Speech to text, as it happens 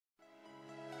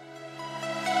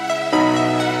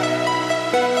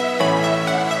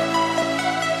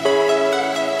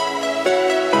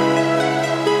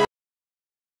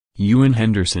Ewan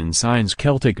Henderson signs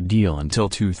Celtic deal until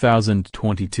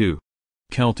 2022.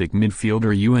 Celtic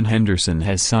midfielder Ewan Henderson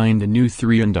has signed a new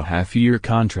 3.5-year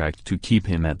contract to keep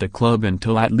him at the club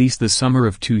until at least the summer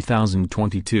of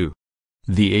 2022.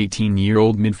 The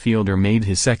 18-year-old midfielder made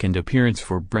his second appearance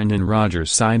for Brendan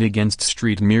Rodgers' side against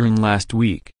St Mirren last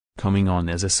week, coming on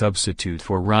as a substitute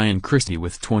for Ryan Christie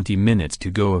with 20 minutes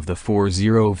to go of the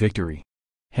 4-0 victory.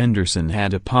 Henderson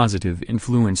had a positive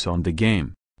influence on the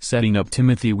game, setting up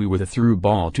Timothy Weah with a through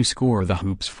ball to score the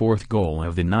Hoops' fourth goal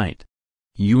of the night.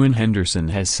 Ewan Henderson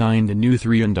has signed a new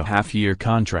 3.5-year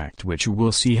contract which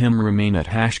will see him remain at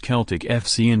Celtic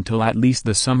FC until at least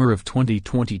the summer of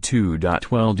 2022.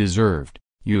 Well deserved,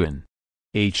 Ewan.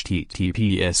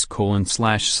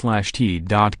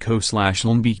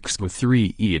 https://t.co/Olympics with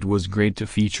 3e. It was great to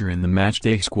feature in the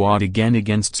matchday squad again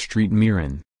against St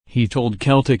Mirren, he told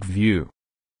Celtic View.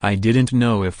 I didn't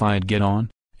know if I'd get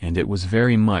on, and it was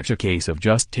very much a case of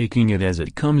just taking it as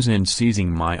it comes and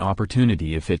seizing my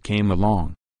opportunity if it came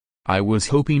along. I was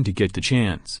hoping to get the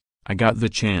chance, I got the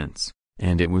chance,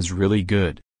 and it was really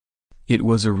good. It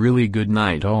was a really good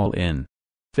night all in.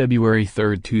 February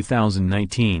 3,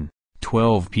 2019,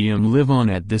 12 p.m. Live on.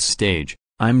 At this stage,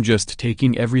 I'm just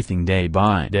taking everything day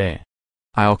by day.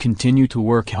 I'll continue to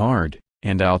work hard,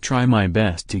 and I'll try my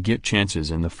best to get chances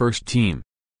in the first team.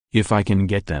 If I can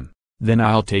get them, then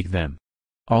I'll take them.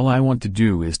 All I want to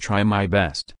do is try my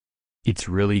best. It's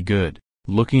really good,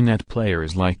 looking at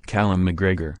players like Callum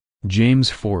McGregor, James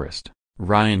Forrest,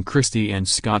 Ryan Christie and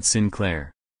Scott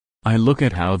Sinclair. I look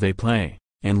at how they play,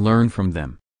 and learn from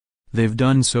them. They've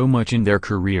done so much in their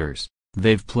careers,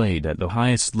 they've played at the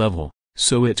highest level,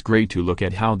 so it's great to look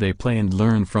at how they play and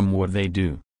learn from what they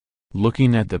do.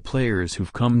 Looking at the players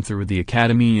who've come through the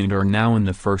academy and are now in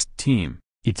the first team,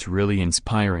 it's really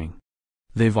inspiring.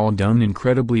 They've all done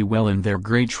incredibly well and they're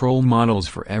great role models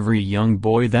for every young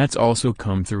boy that's also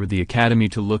come through the academy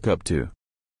to look up to.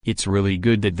 It's really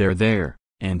good that they're there,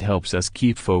 and helps us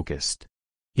keep focused.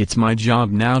 It's my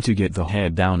job now to get the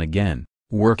head down again,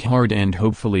 work hard and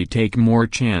hopefully take more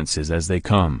chances as they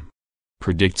come.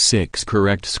 Predict 6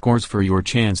 correct scores for your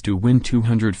chance to win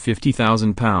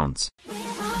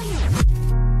 £250,000.